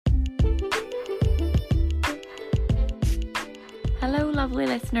lovely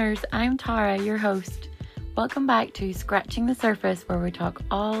listeners, I'm Tara, your host. Welcome back to Scratching the Surface, where we talk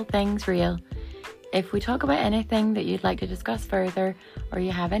all things real. If we talk about anything that you'd like to discuss further, or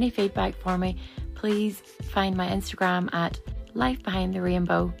you have any feedback for me, please find my Instagram at Life Behind the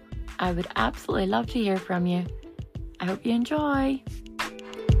Rainbow. I would absolutely love to hear from you. I hope you enjoy.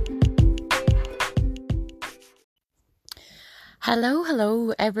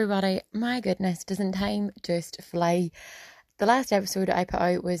 Hello everybody. My goodness, doesn't time just fly? The last episode I put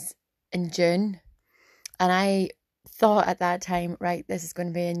out was in June, and I thought at that time, right, this is going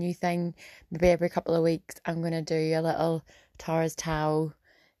to be a new thing. Maybe every couple of weeks I'm going to do a little Tara's Tao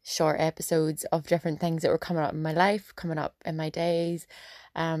short episodes of different things that were coming up in my life, coming up in my days,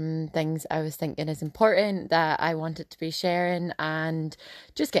 things I was thinking is important that I wanted to be sharing, and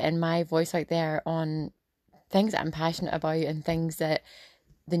just getting my voice out there on things that I'm passionate about and things that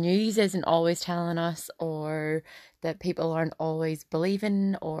the news isn't always telling us, or that people aren't always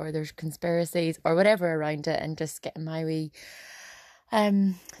believing, or there's conspiracies or whatever around it, and just getting my wee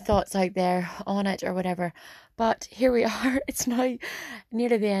thoughts out there on it or whatever. But here we are. It's now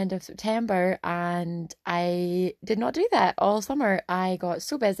nearly the end of September, and I did not do that all summer. I got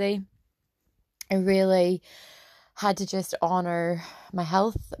so busy. I really had to just honour my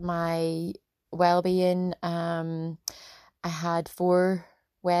health, my well-being. I had 4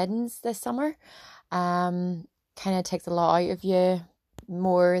 weddings this summer. Kind of takes a lot out of you,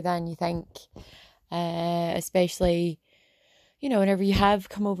 more than you think, especially, you know, whenever you have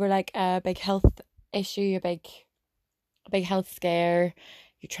come over like a big health issue, a big health scare.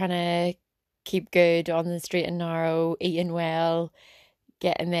 You're trying to keep good on the straight and narrow, eating well,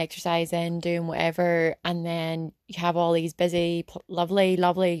 getting the exercise in, doing whatever, and then you have all these busy, lovely,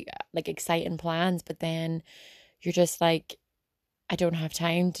 like exciting plans, but then you're just like, I don't have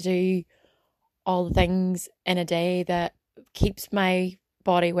time to do all the things in a day that keeps my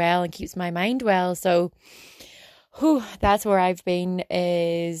body well and keeps my mind well. So that's where I've been,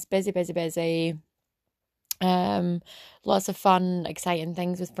 is busy. Lots of fun, exciting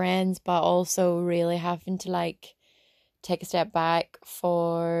things with friends, but also really having to like take a step back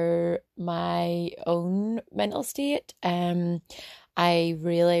for my own mental state. I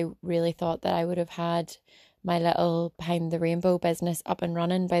really thought that I would have had my little Behind the Rainbow business up and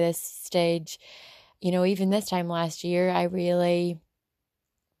running by this stage. You know, even this time last year, I really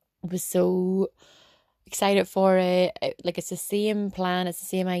was so excited for it. Like, it's the same plan, it's the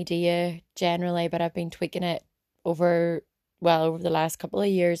same idea generally, but I've been tweaking it over the last couple of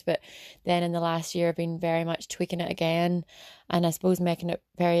years, but then in the last year I've been very much tweaking it again, and I suppose making it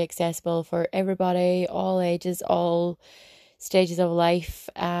very accessible for everybody, all ages, all stages of life.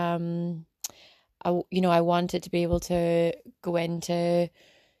 I wanted to be able to go into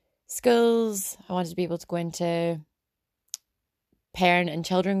schools. I wanted to be able to go into parent and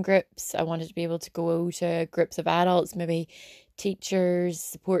children groups. I wanted to be able to go to groups of adults, maybe teachers,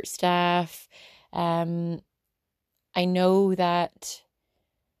 support staff. I know that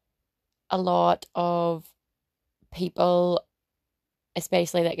a lot of people,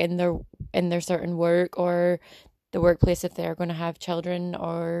 especially like in their certain work or the workplace, if they're going to have children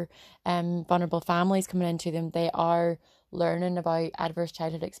or vulnerable families coming into them, they are learning about adverse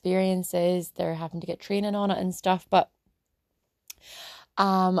childhood experiences. They're having to get training on it and stuff. But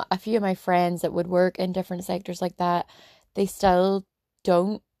a few of my friends that would work in different sectors like that, they still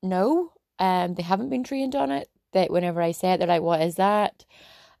don't know. They haven't been trained on it. That whenever I say it, they're like, "What is that?"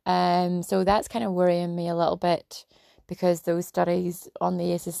 So that's kind of worrying me a little bit, because those studies on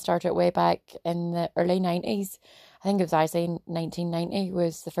the ACEs started way back in the early 90s. I think it was actually 1990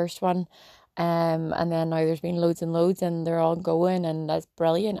 was the first one. And then now there's been loads and loads, and they're all going, and that's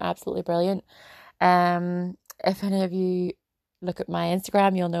brilliant, absolutely brilliant. If any of you look at my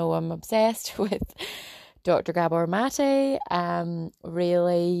Instagram, you'll know I'm obsessed with Dr. Gabor Mate.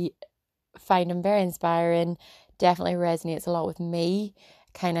 Really find him very inspiring. Definitely resonates a lot with me.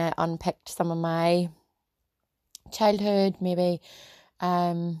 Kind of unpicked some of my childhood, maybe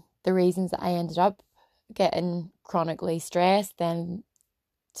the reasons that I ended up getting chronically stressed, then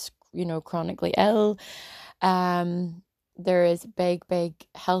chronically ill. There is big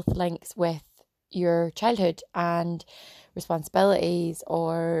health links with your childhood and responsibilities,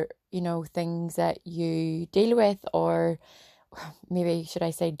 or things that you deal with, or maybe should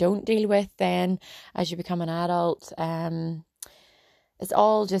I say don't deal with then as you become an adult. It's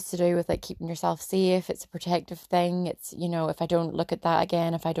all just to do with like keeping yourself safe. It's a protective thing. It's, if I don't look at that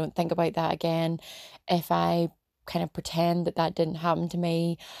again, if I don't think about that again, if I kind of pretend that didn't happen to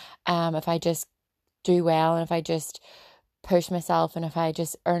me, if I just do well, and if I just push myself, and if I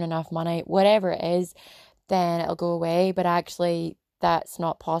just earn enough money, whatever it is, then it'll go away. But actually that's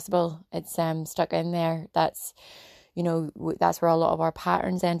not possible. It's stuck in there. That's, that's where a lot of our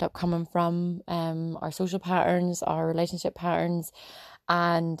patterns end up coming from, our social patterns, our relationship patterns,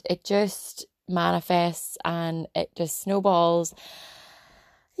 and it just manifests and it just snowballs.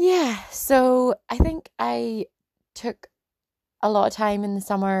 Yeah, so I think I took a lot of time in the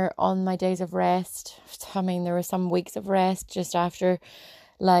summer on my days of rest. I mean, there were some weeks of rest just after,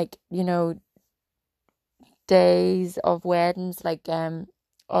 like, days of weddings. Like,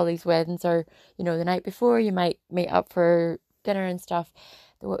 all these weddings are, the night before you might meet up for dinner and stuff.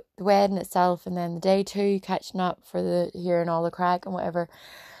 The wedding itself, and then the day two, catching up for the hearing all the crack and whatever,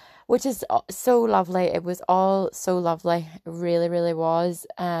 which is so lovely. It was all so lovely. It really, really was.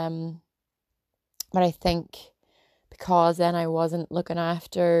 But I think because then I wasn't looking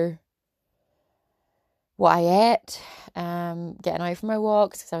after what I ate, getting out for my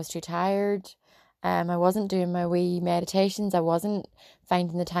walks because I was too tired. I wasn't doing my wee meditations. I wasn't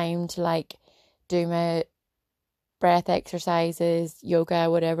finding the time to like do my breath exercises, yoga,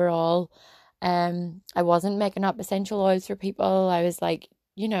 whatever all. I wasn't making up essential oils for people. I was like,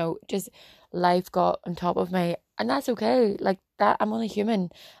 just life got on top of me, and that's okay. Like that, I'm only human.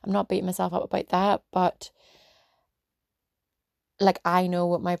 I'm not beating myself up about that, but like I know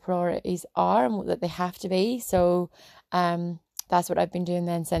what my priorities are and that they have to be. So that's what I've been doing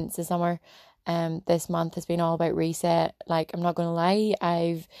then since the summer. This month has been all about reset. Like, I'm not gonna lie,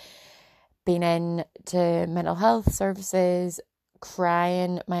 I've been in to mental health services,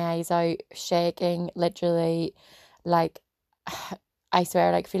 crying my eyes out, shaking, literally, like I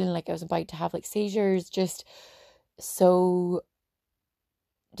swear, like feeling like I was about to have like seizures, just so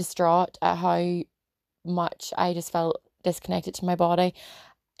distraught at how much I just felt disconnected to my body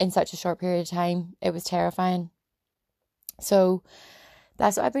in such a short period of time. It was terrifying. So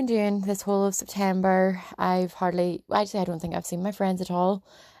that's what I've been doing this whole of September. I don't think I've seen my friends at all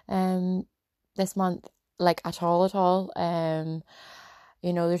this month, like at all.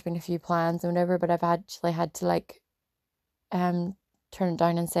 There's been a few plans and whatever, but I've actually had to like turn it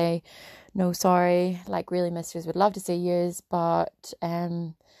down and say no, sorry, like really miss yous, would love to see yous, but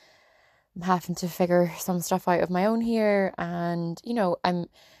I'm having to figure some stuff out of my own here, and I'm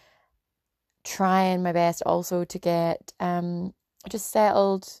trying my best also to get just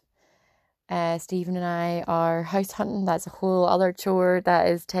settled. Stephen and I are house hunting. That's a whole other chore that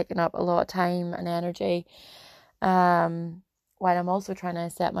is taking up a lot of time and energy. While I'm also trying to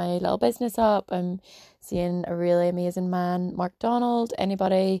set my little business up, I'm seeing a really amazing man, Mark Donald.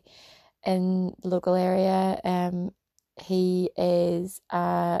 Anybody in the local area, he is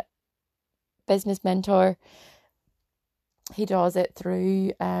a business mentor. He does it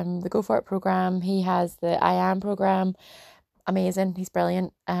through the Go For It program. He has the I Am program. Amazing. He's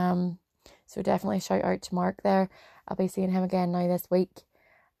brilliant. So definitely shout out to Mark there. I'll be seeing him again now this week.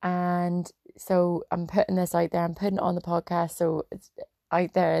 And so I'm putting this out there. I'm putting it on the podcast, so it's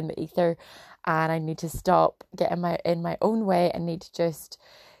out there in the ether. And I need to stop getting in my own way. I need to just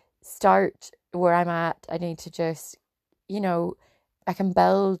start where I'm at. I need to just, I can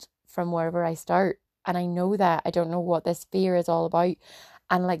build from wherever I start. And I know that. I don't know what this fear is all about.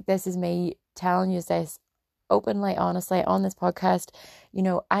 And like, this is me telling you this openly, honestly, on this podcast.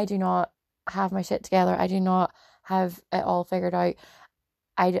 I do not have my shit together. I do not have it all figured out.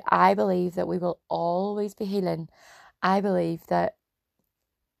 I believe that we will always be healing. I believe that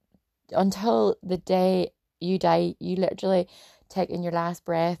until the day you die, you literally take in your last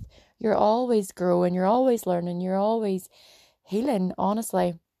breath, you're always growing, you're always learning, you're always healing,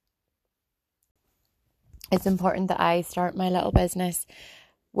 honestly. It's important that I start my little business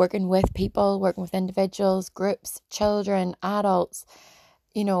working with people, working with individuals, groups, children, adults.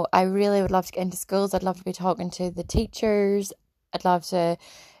 I really would love to get into schools. I'd love to be talking to the teachers. I'd love to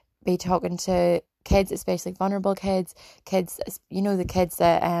be talking to kids, especially vulnerable kids, the kids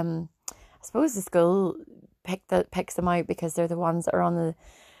that I suppose the school picks them out because they're the ones that are on the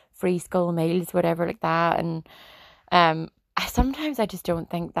free school meals, whatever like that. And sometimes I just don't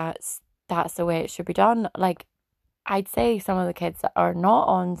think that's the way it should be done. Like, I'd say some of the kids that are not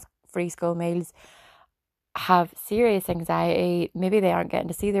on free school meals have serious anxiety. Maybe they aren't getting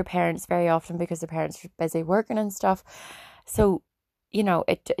to see their parents very often because their parents are busy working and stuff. So,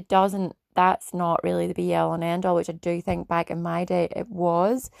 it doesn't, that's not really the be all and end all, which I do think back in my day it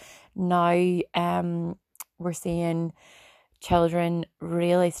was. Now, we're seeing children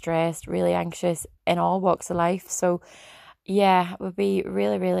really stressed, really anxious in all walks of life. So, yeah, would be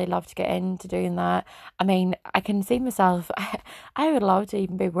really, really love to get into doing that. I mean, I can see myself, I would love to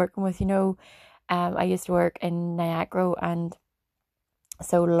even be working with, I used to work in Niagara, and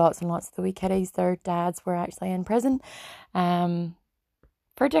so lots and lots of the wee kiddies, their dads were actually in prison.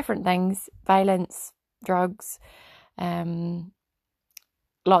 for different things, violence, drugs, lots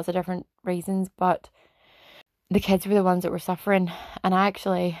of different reasons, but the kids were the ones that were suffering. And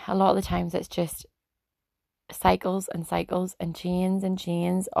actually, a lot of the times it's just cycles and cycles and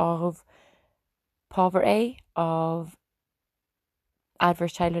chains of poverty, of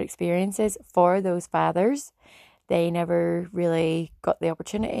adverse childhood experiences for those fathers. They never really got the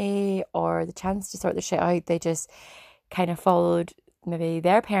opportunity or the chance to sort their shit out. They just kind of followed maybe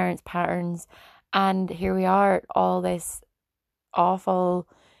their parents' patterns. And here we are, all this awful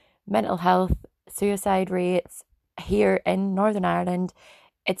mental health, suicide rates here in Northern Ireland.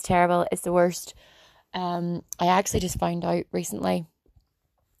 It's terrible. It's the worst. I actually just found out recently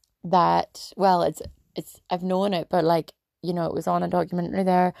that, well, it's I've known it, but like, you know, it was on a documentary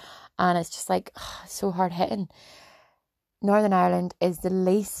there, and it's just like so hard hitting. Northern Ireland is the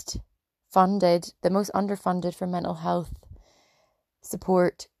least funded, the most underfunded for mental health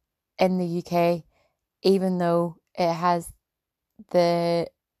support in the UK, even though it has the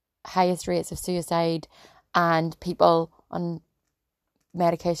highest rates of suicide and people on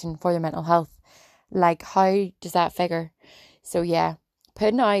medication for their mental health. Like, how does that figure? So yeah,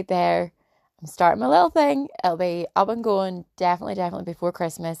 putting it out there. I'm starting my little thing. It'll be up and going definitely before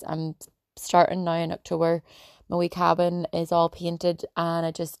Christmas. I'm starting now in October. My wee cabin is all painted and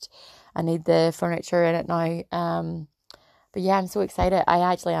I need the furniture in it now. But yeah, I'm so excited. I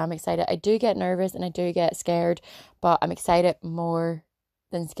actually am excited. I do get nervous and I do get scared, but I'm excited more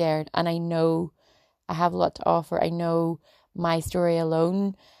than scared. And I know I have a lot to offer. I know my story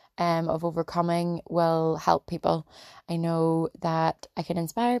alone of overcoming will help people. I know that I can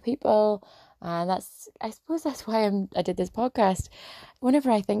inspire people, and I suppose that's why I did this podcast.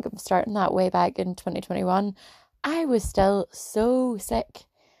 Whenever I think of starting that way back in 2021, I was still so sick.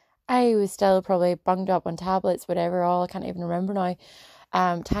 I was still probably bunged up on tablets, whatever, all I can't even remember now.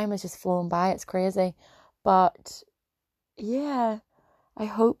 Time has just flown by, it's crazy. But yeah, I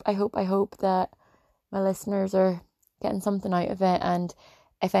hope that my listeners are getting something out of it, and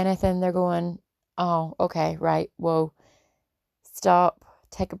if anything, they're going, oh, okay, right, whoa, stop,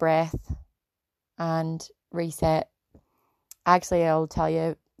 take a breath, and reset. Actually, I'll tell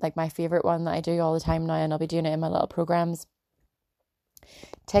you, like, my favourite one that I do all the time now, and I'll be doing it in my little programs,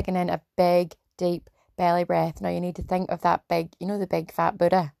 taking in a big, deep belly breath. Now, you need to think of that big, you know, the big fat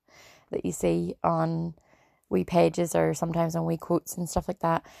Buddha that you see on wee pages or sometimes on wee quotes and stuff like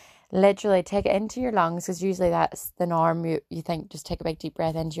that. Literally take it into your lungs, because usually that's the norm. You think just take a big deep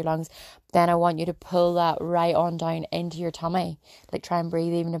breath into your lungs. Then I want you to pull that right on down into your tummy. Like, try and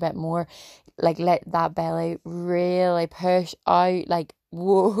breathe even a bit more. Like, let that belly really push out, like,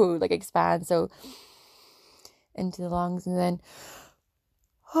 whoa, like expand. So into the lungs, and then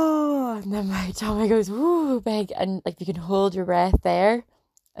and then my tummy goes woo big, and like you can hold your breath there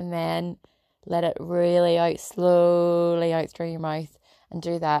and then let it really out, slowly out through your mouth, and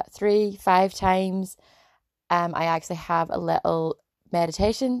do that 3-5 times. I actually have a little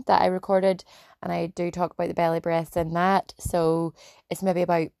meditation that I recorded, and I do talk about the belly breath in that. So it's maybe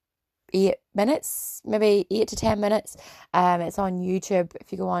about 8 minutes, maybe 8 to 10 minutes. It's on YouTube.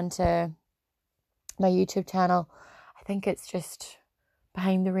 If you go on to my YouTube channel, I think it's just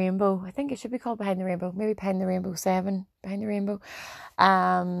Behind the Rainbow. I think it should be called Behind the Rainbow. Maybe Behind the Rainbow 7. Behind the Rainbow.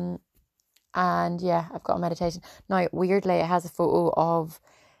 And yeah, I've got a meditation. Now, weirdly, it has a photo of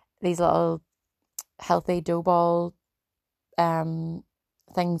these little healthy dough ball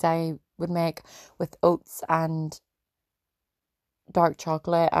things I would make with oats and dark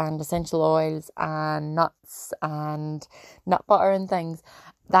chocolate and essential oils and nuts and nut butter and things.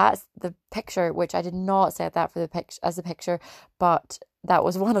 That's the picture, which I did not set that for the picture as a picture, but that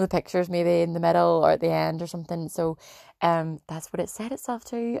was one of the pictures, maybe in the middle or at the end or something. So that's what it set itself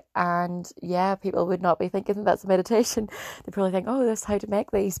to. And yeah, people would not be thinking that that's a meditation. They probably think, oh, that's how to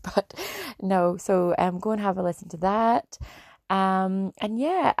make these, but no. So go and have a listen to that. And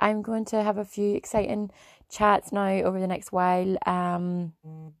yeah, I'm going to have a few exciting chats now over the next while.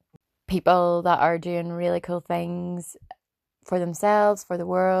 People that are doing really cool things for themselves, for the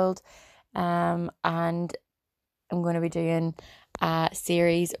world. And I'm going to be doing a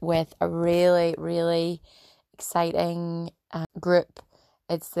series with a really, really exciting group.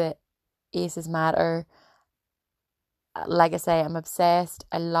 It's the Aces Matter. Like I say, I'm obsessed.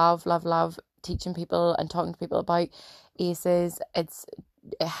 I love teaching people and talking to people about ACEs. It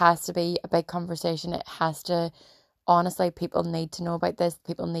has to be a big conversation. It has to, honestly, people need to know about this.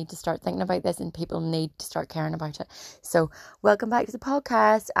 People need to start thinking about this, and people need to start caring about it. So welcome back to the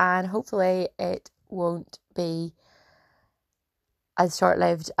podcast, and hopefully it won't be as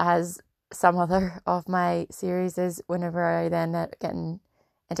short-lived as some other of my series is whenever I then get getting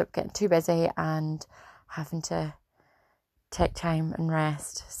end up getting too busy and having to take time and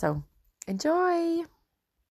rest. So enjoy.